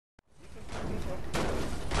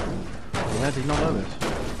I did not know this.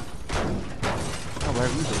 Oh, where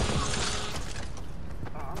is it?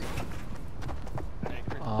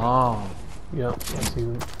 Oh. Yeah, I see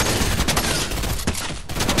them.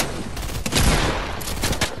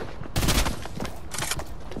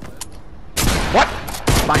 What?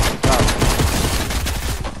 Mine. Oh.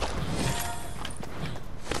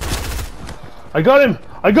 I got him!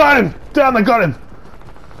 I got him! Damn, I got him!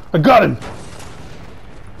 I got him!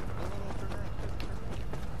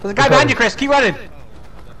 There's a guy behind you, Chris. Keep running.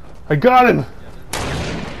 I got him!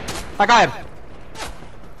 I got him.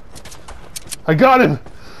 I got him!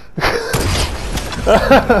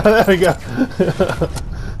 There we go.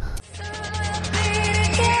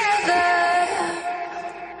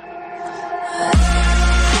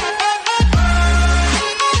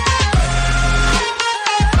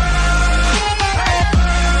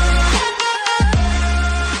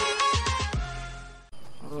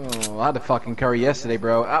 I had a fucking curry yesterday,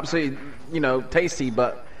 bro. Absolutely, you know, tasty,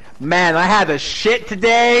 but man, I had a shit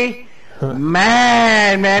today.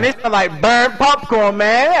 Man, it smelled like burnt popcorn,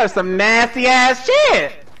 man. That was some nasty ass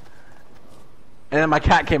shit. And then my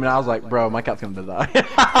cat came in, and I was like, bro, my cat's gonna die.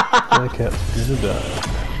 My cat's gonna die.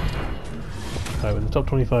 Alright, we're in the top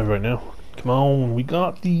 25 right now. Come on, we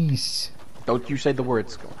got these. Don't you say the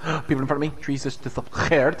words. People in front of me, trees is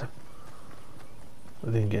scared. I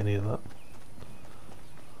didn't get any of that.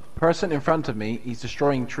 Person in front of me, he's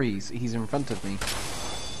destroying trees. He's in front of me.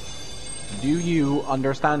 Do you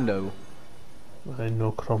understando? I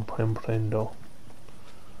no comprendo.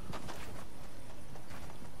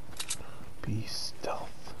 Be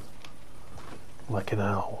stealth. Like an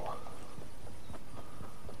owl.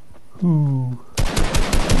 Ooh.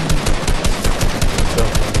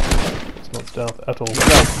 Stealth. It's not stealth at all.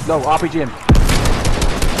 No, RPG him.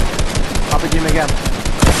 RPG him again.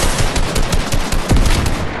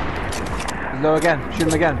 He's low again. Shoot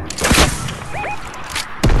him again.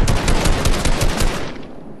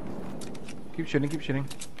 Keep shooting, keep shooting.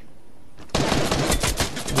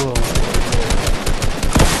 Whoa.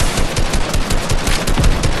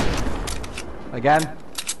 Again.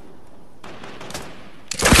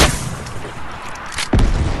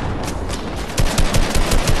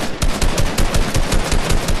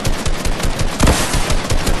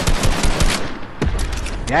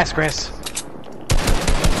 Yes, Chris.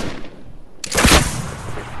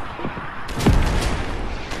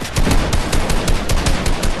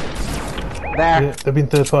 There. Yeah, they've been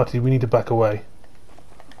third party, we need to back away.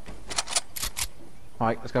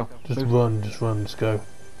 Alright, let's go. Just Move. run, let's go.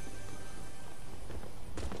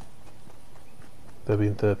 They're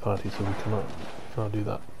being third party, so we can't do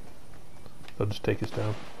that. They'll just take us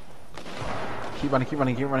down. Keep running, keep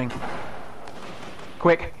running, keep running.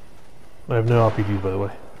 Quick. I have no RPG, by the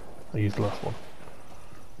way. I used the last one.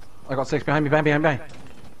 I got 6 behind me, behind me.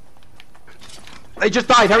 They just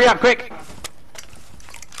died, hurry up, quick!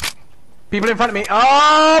 People in front of me.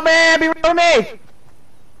 Oh man, people in front of me!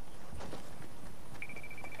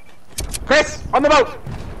 Chris, on the boat!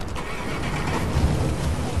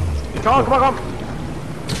 Come on, come on, come on!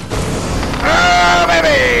 Oh,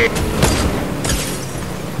 baby!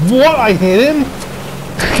 What? I hit him?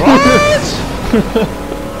 What?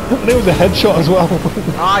 And it was a headshot as well.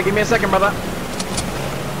 Ah, give me a second, brother.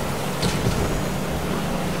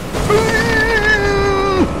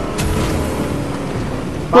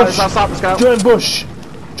 Bush! Stop, let's go. Giant bush!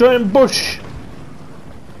 Giant bush!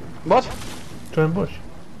 What? Giant bush.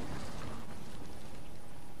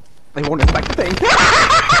 They won't expect the thing.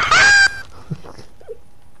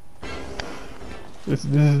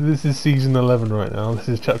 This is season 11 right now. This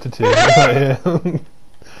is chapter 2. Right here.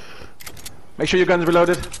 Make sure your gun's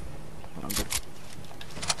reloaded.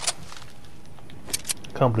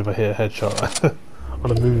 Can't believe I hit a headshot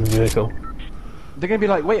on a moving vehicle. They're gonna be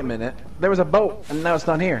like, wait a minute, there was a boat and now it's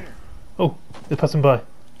not here. Oh, they're passing by.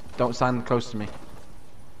 Don't stand close to me.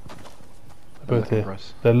 They're both looking here. for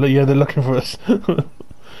us. They're looking for us.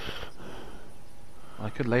 I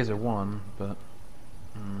could laser one, but...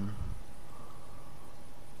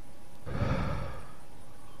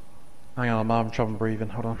 Hang on, I'm having trouble breathing,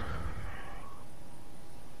 hold on.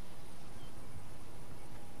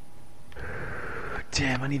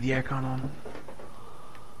 Damn, I need the aircon on.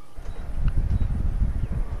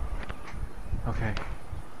 Okay.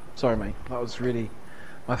 Sorry, mate. That was really...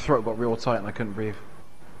 My throat got real tight and I couldn't breathe.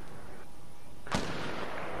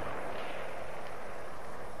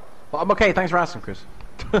 But I'm okay, thanks for asking, Chris.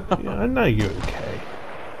 Yeah, I know you're okay.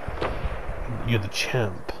 You're the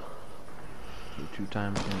champ. 2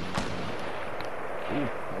 times. Ooh,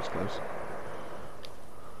 that was close.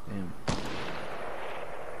 Damn.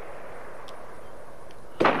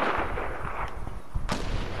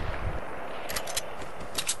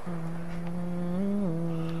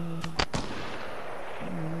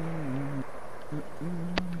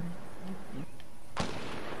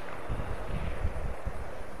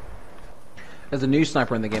 There's a new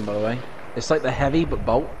sniper in the game, by the way. It's like the heavy but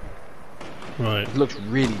bolt. Right. It looks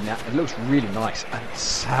really nice and it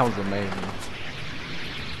sounds amazing.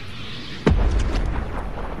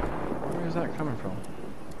 Where is that coming from?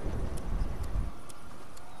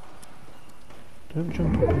 Don't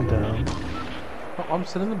jump up and down. Oh, I'm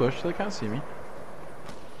still in the bush, so they can't see me.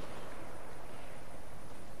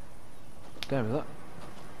 Damn, is that?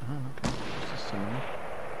 Oh, okay. It's just somewhere.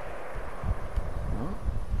 Oh.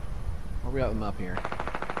 Where are we at the map here?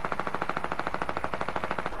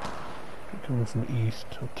 Coming from east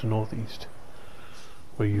up to northeast.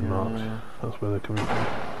 Where you marked. Yeah. That's where they're coming from.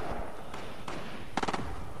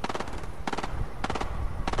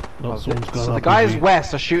 Oh, so the guys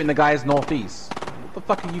west are shooting the guys northeast. What the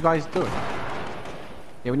fuck are you guys doing?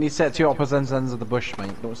 Yeah, we need to set 2 opposite ends of the bush,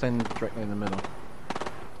 mate. Don't stand directly in the middle.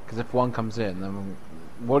 Because if one comes in, then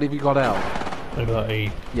what have you got out? I got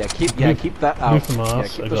a keep that out. Yeah,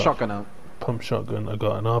 keep the shotgun out. Pump shotgun. I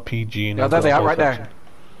got an RPG. And yeah, there they are, right there.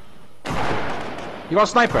 You got a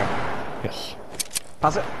sniper? Yes.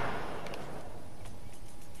 Pass it.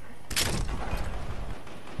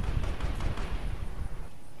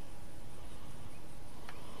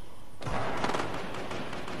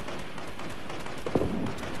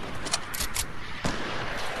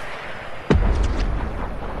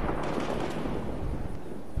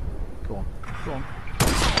 Go on. Go on.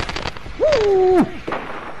 Woo!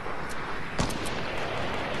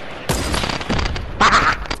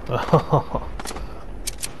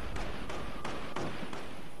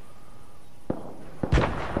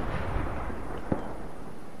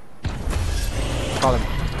 Call him.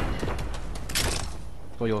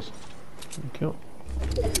 It's all yours. Thank you.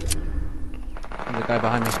 There's a guy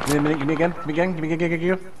behind me. Give me a minute, give me again, give me again, give me again, give me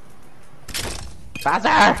again.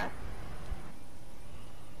 Faster!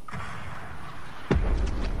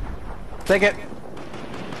 Take it!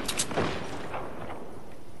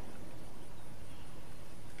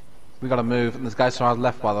 We gotta move, and there's guys to our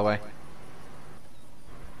left, by the way.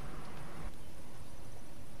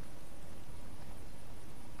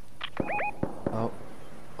 Oh.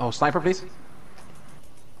 Oh, sniper, please.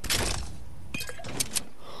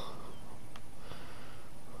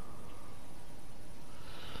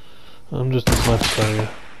 I'm just in left area.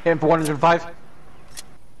 Hit him for 105.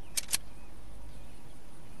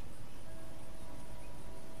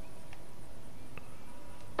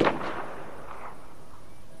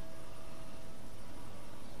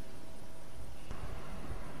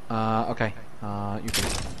 Okay. You can.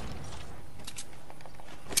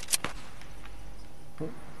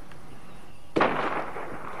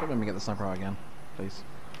 Don't let me get the sniper out again, please.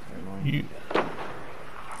 Very annoying.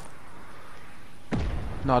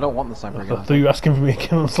 No, I don't want the sniper again. I thought you were asking for me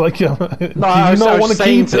again. I was like, yeah. No, I was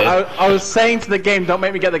saying to the game, don't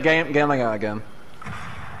make me get the game like that again.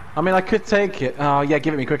 I mean, I could take it. Oh, yeah,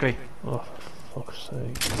 give it me quickly. Oh, for fuck's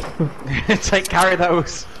sake. Carry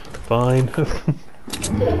those. Fine.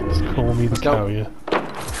 Just call me the carrier.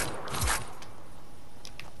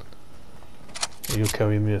 You're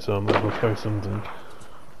carrying me, so I might as well carry something.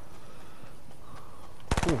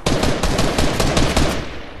 Ooh.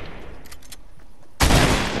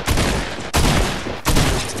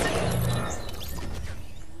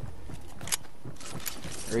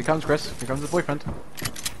 Here he comes, Chris. Here comes the boyfriend.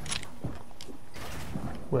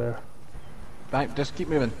 Where? Back, just keep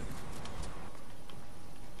moving.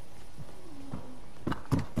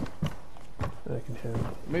 I can hear him.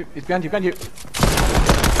 Move, he's behind you, behind you.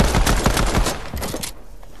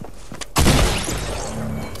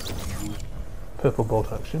 Purple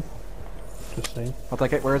bolt action. Just saying. I'll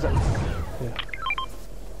take it, where is it? Yeah.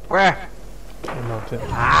 Where? I marked it.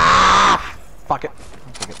 Ah! Fuck it.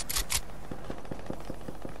 I'll take it.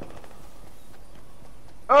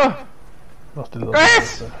 Oh! Lost a little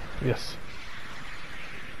Chris! bit. Yes.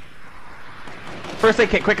 First aid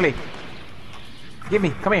kit, quickly. Give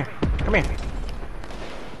me, come here, come here.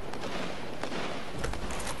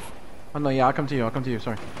 Oh no, yeah, I'll come to you,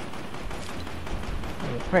 sorry.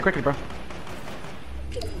 Come here, quickly, bro.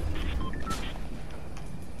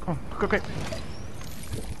 Come on, quick.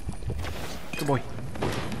 Good boy.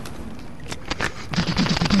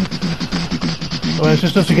 Oh, it's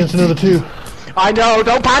just us against another 2. I know,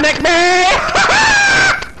 don't panic me!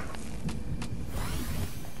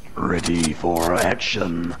 Ready for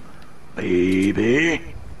action, baby.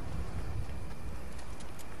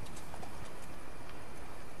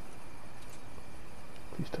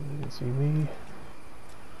 Please tell me they didn't see me.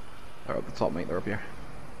 They're up the top, mate, they're up here.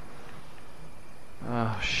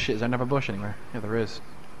 Oh shit, is there never a bush anywhere? Yeah, there is.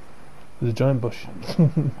 There's a giant bush.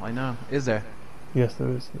 I know. Is there? Yes, there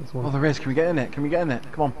is. There's one. Oh, there is. Can we get in it? Can we get in it?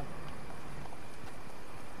 Come on.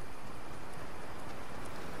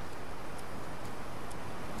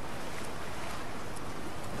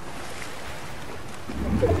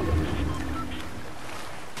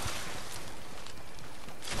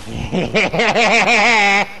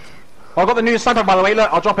 I got the new sniper, by the way.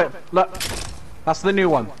 Look, I'll drop it. Look, that's the new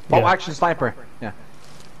one. Bolt action sniper. Yeah.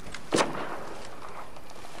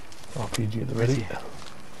 RPG at the ready.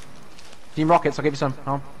 Team rockets. I'll give you some.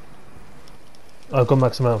 I've got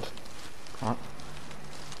max amount. Alright.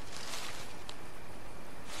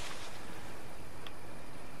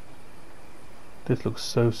 This looks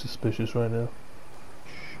so suspicious right now.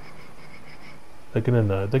 They're gonna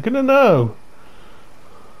know. They're gonna know.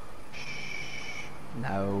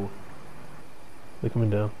 No. They're coming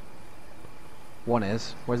down. One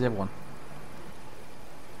is. Where's the other one?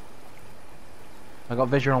 I got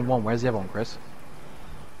vision on one. Where's the other one, Chris?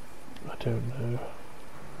 I don't know.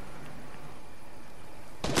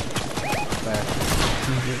 There.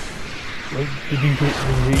 Wait, did you hit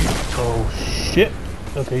me? Oh shit!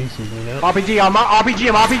 Okay, he sees me now. RPG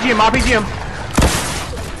him.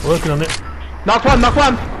 Working on it. Knock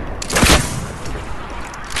one.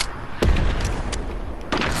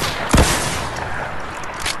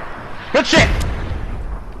 Good shit.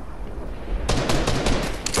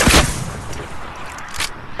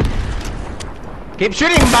 Keep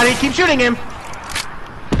shooting him, buddy. Keep shooting him.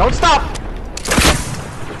 Don't stop.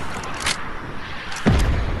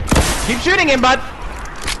 Keep shooting him, bud.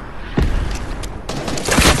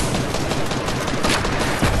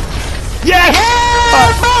 Yes!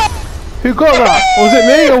 Who got that? Was it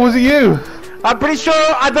me or was it you? I'm pretty sure,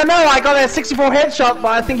 I don't know, I got a 64 headshot,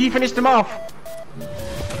 but I think he finished him off.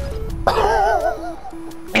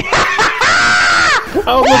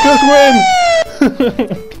 Outlook us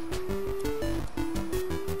win!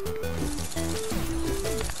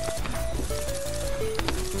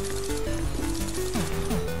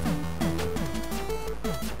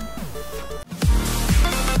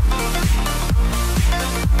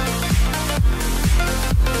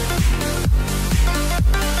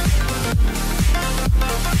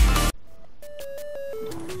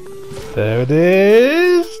 There it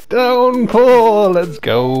is! Downpour! Let's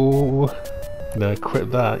go! I'm gonna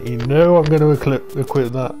equip that. You know I'm gonna equip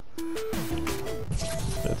that.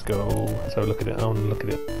 Let's go. Let's have a look at it. I want to look at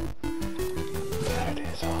it. There it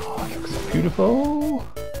is. Oh, it looks so beautiful!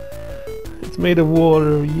 It's made of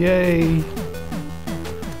water. Yay!